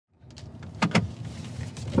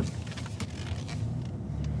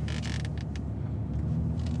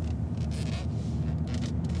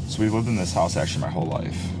we lived in this house actually my whole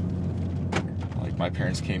life. Like my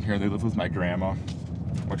parents came here, they lived with my grandma,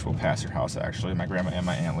 which will pass your house actually. My grandma and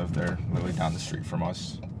my aunt lived there, literally down the street from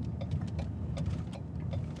us.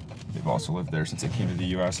 They've also lived there since they came to the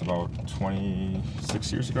US about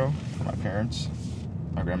 26 years ago for my parents.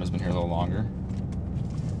 My grandma's been here a little longer.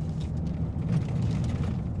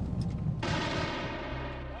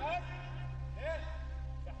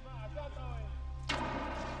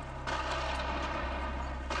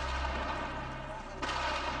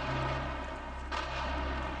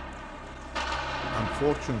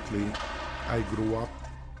 Unfortunately, I grew up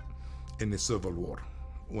in a civil war.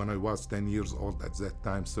 When I was 10 years old at that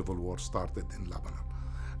time, civil war started in Lebanon.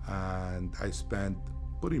 And I spent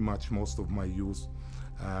pretty much most of my youth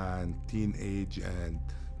and teenage and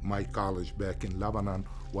my college back in Lebanon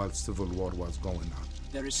while civil war was going on.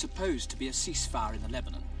 There is supposed to be a ceasefire in the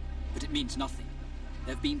Lebanon, but it means nothing.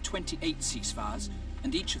 There have been 28 ceasefires,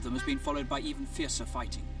 and each of them has been followed by even fiercer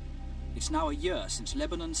fighting. It's now a year since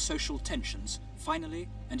Lebanon's social tensions finally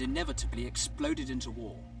and inevitably exploded into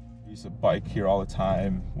war. We used to bike here all the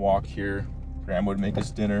time, walk here. Grandma would make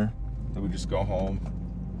us dinner, then we'd just go home.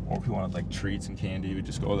 Or if we wanted like treats and candy, we'd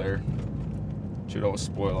just go there. She would always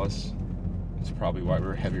spoil us. It's probably why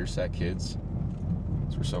we're heavier set kids,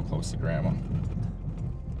 because we're so close to Grandma.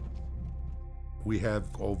 We have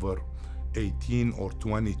over 18 or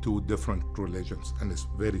 22 different religions in this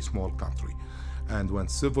very small country. And when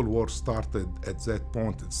civil war started, at that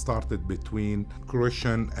point, it started between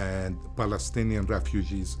Christian and Palestinian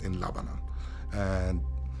refugees in Lebanon. And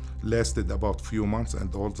lasted about a few months,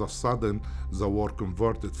 and all of a sudden, the war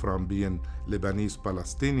converted from being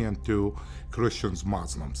Lebanese-Palestinian to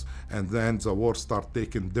Christians-Muslims. And then the war started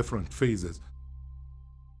taking different phases.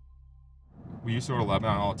 We used to go to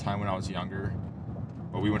Lebanon all the time when I was younger,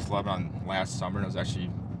 but we went to Lebanon last summer, and it was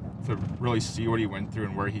actually to really see what he went through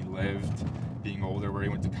and where he lived, being older, where he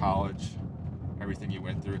went to college, everything he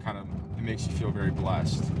went through. It makes you feel very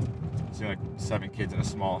blessed. Seeing like 7 kids in a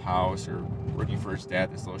small house, or working for his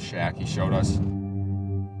dad, this little shack he showed us.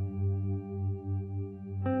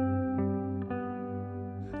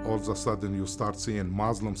 All of a sudden you start seeing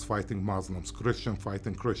Muslims fighting Muslims, Christians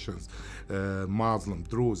fighting Christians, Muslim,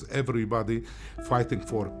 Druze, everybody fighting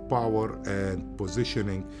for power and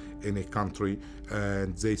positioning in a country.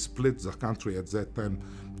 And they split the country at that time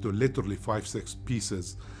to literally 5-6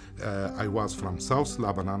 pieces. I was from South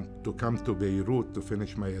Lebanon. To come to Beirut to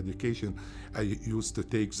finish my education, I used to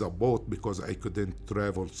take the boat because I couldn't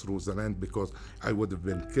travel through the land because I would have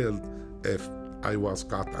been killed if I was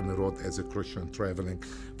caught on the road as a Christian traveling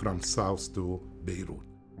from South to Beirut.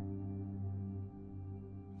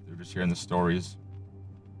 They're just hearing the stories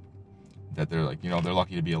that they're like, they're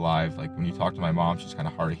lucky to be alive. Like when you talk to my mom, she's kind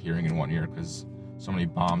of hard of hearing in one ear because so many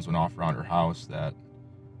bombs went off around her house that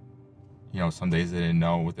some days they didn't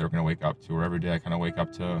know what they were going to wake up to, or every day I kind of wake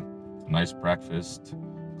up to a nice breakfast,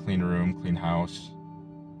 clean room, clean house.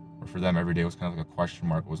 Or for them, every day was kind of like a question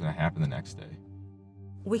mark, what was going to happen the next day.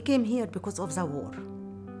 We came here because of the war.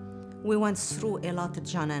 We went through a lot,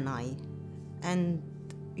 John and I, and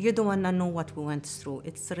you don't want to know what we went through.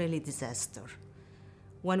 It's really disaster.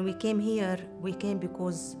 When we came here, we came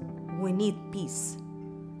because we need peace.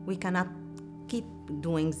 We cannot keep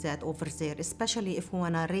doing that over there, especially if we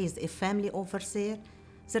want to raise a family over there.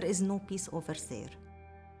 There is no peace over there.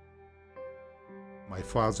 My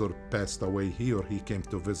father passed away here. He came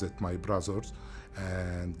to visit my brothers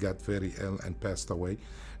and got very ill and passed away.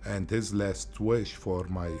 And his last wish for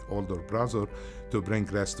my older brother to bring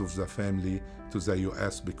rest of the family to the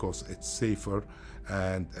US because it's safer.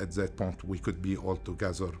 And at that point, we could be all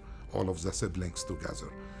together, all of the siblings together.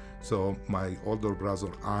 So my older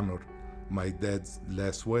brother honored my dad's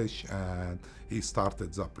last wish, and he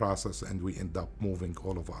started the process, and we ended up moving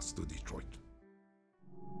all of us to Detroit.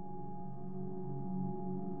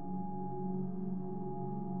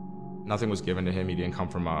 Nothing was given to him. He didn't come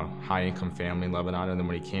from a high-income family in Lebanon, and then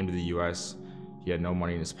when he came to the U.S., he had no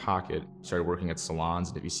money in his pocket. He started working at salons,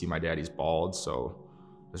 and if you see my dad, he's bald, so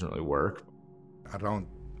it doesn't really work. Around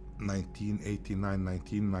 1989,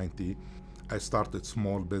 1990, I started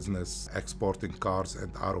small business exporting cars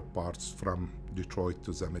and auto parts from Detroit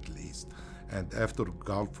to the Middle East. And after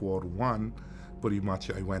Gulf War I, pretty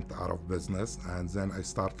much I went out of business, and then I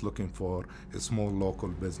started looking for a small local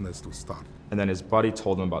business to start. And then his buddy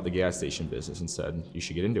told him about the gas station business and said, you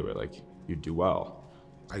should get into it, like, you'd do well.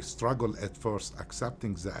 I struggled at first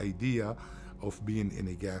accepting the idea of being in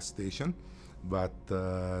a gas station, but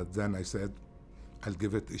then I said, I'll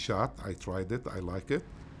give it a shot. I tried it, I like it.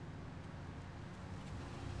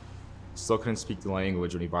 Still couldn't speak the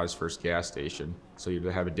language when he bought his first gas station, so you'd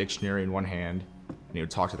have a dictionary in one hand and he would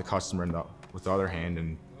talk to the customer with the other hand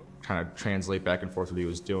and kind of translate back and forth what he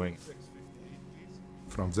was doing.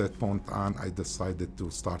 From that point on, I decided to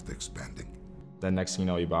start expanding. Then next thing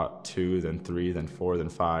you know, he bought 2, then 3, then 4, then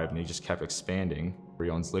 5, and he just kept expanding. He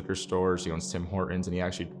owns liquor stores, he owns Tim Hortons, and he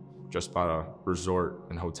actually just bought a resort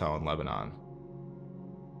and hotel in Lebanon.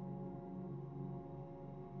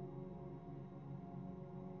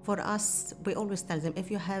 For us, we always tell them, if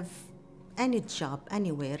you have any job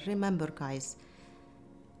anywhere, remember guys,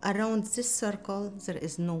 around this circle, there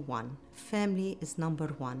is no one. Family is number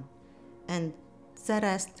 1, and the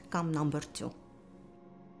rest come number 2.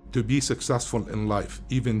 To be successful in life,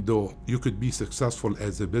 even though you could be successful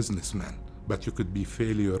as a businessman, but you could be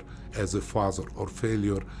failure as a father or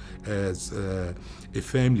failure as a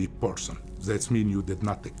family person. That means you did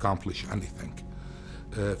not accomplish anything.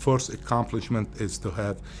 First accomplishment is to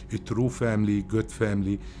have a true family, good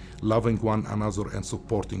family, loving one another and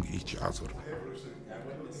supporting each other.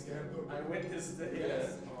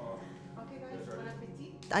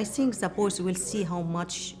 I think the boys will see how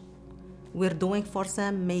much we're doing for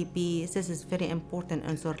them. Maybe this is very important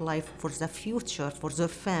in their life for the future, for their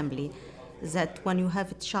family, that when you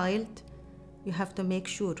have a child, you have to make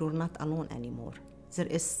sure you're not alone anymore. There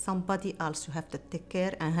is somebody else you have to take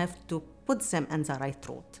care and have to put them on the right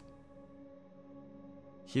road.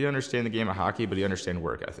 He didn't understand the game of hockey, but he understood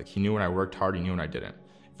work ethic. He knew when I worked hard, he knew when I didn't.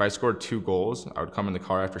 If I scored 2 goals, I would come in the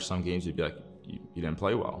car after some games, he'd be like, you didn't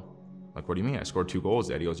play well. Like, what do you mean? I scored 2 goals,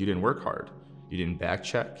 Dad. He goes, you didn't work hard. You didn't back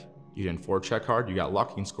check. You didn't forecheck hard. You got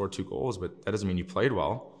lucky and scored 2 goals, but that doesn't mean you played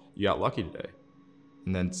well. You got lucky today.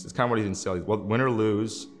 And then it's kind of what he didn't say. Well, win or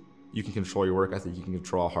lose, you can control your work ethic. You can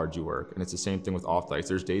control how hard you work. And it's the same thing with off nights.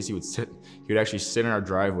 There's days he would actually sit in our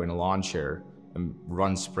driveway in a lawn chair and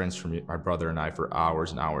run sprints for me, my brother and I, for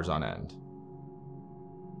hours and hours on end.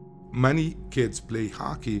 Many kids play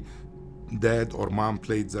hockey. Dad or mom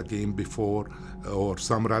played the game before, or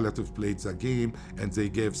some relative played the game, and they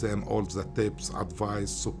gave them all the tips, advice,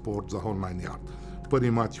 support, the whole 9 yards. Pretty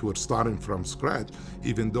much we're starting from scratch,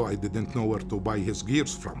 even though I didn't know where to buy his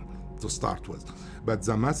gears from to start with. But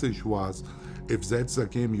the message was, if that's the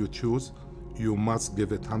game you choose, you must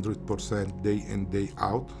give it 100% day in, day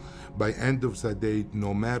out. By end of the day,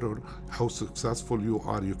 no matter how successful you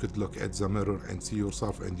are, you could look at the mirror and see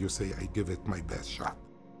yourself and you say, I give it my best shot.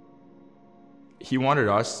 He wanted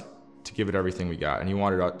us to give it everything we got, and he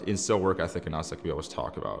wanted to instill work ethic in us like we always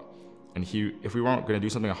talk about. And if we weren't going to do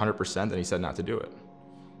something 100%, then he said not to do it.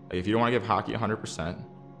 Like, if you don't want to give hockey 100%,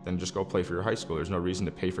 then just go play for your high school. There's no reason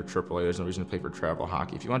to pay for AAA. There's no reason to pay for travel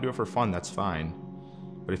hockey. If you want to do it for fun, that's fine.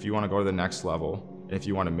 But if you want to go to the next level, and if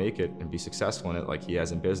you want to make it and be successful in it like he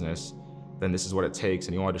has in business, then this is what it takes.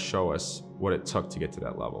 And he wanted to show us what it took to get to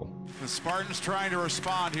that level. The Spartans trying to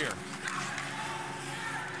respond here.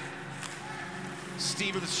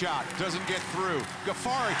 Stevens' shot doesn't get through.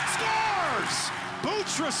 Ghafari scores!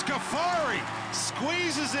 Butrus Ghafari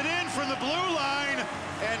squeezes it in from the blue line,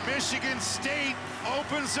 and Michigan State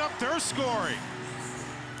opens up their scoring.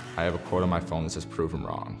 I have a quote on my phone that says, prove him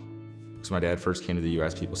wrong. Because when my dad first came to the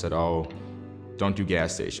U.S., people said, oh, don't do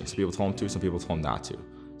gas stations. Some people told him to, some people told him not to.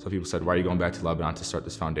 Some people said, why are you going back to Lebanon to start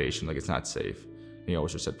this foundation? Like, it's not safe. And he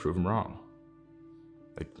always just said, prove him wrong.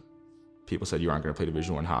 Like, people said you aren't going to play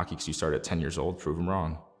Division I hockey because you started at 10 years old. Prove them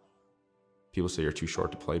wrong. People say you're too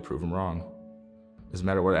short to play. Prove them wrong. Doesn't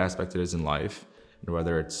matter what aspect it is in life,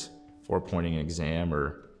 whether it's 4-pointing an exam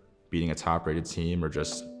or beating a top-rated team or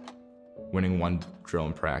just winning one drill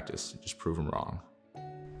in practice. Just prove them wrong.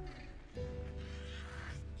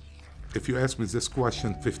 If you asked me this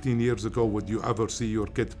question 15 years ago, would you ever see your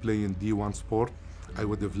kid play in D1 sport? I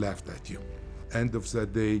would have laughed at you. End of the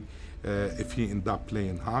day, if he ended up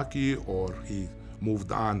playing hockey or he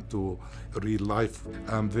moved on to real life,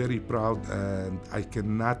 I'm very proud, and I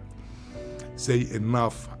cannot say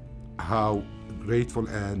enough how grateful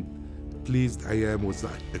and pleased I am with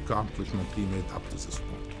the accomplishment he made up to this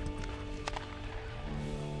point.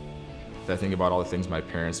 I think about all the things my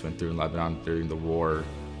parents went through in Lebanon during the war,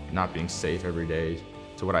 not being safe every day,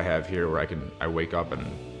 to what I have here where I wake up and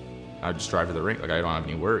I just drive to the rink. Like, I don't have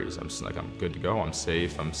any worries. I'm just like, I'm good to go. I'm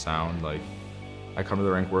safe. I'm sound. Like, I come to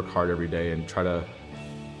the rink, work hard every day, and try to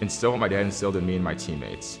instill what my dad instilled in me and my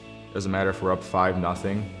teammates. It doesn't matter if we're up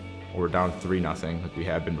 5-0 or we're down 3-0, like we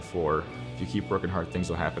have been before. If you keep working hard, things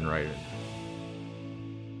will happen right.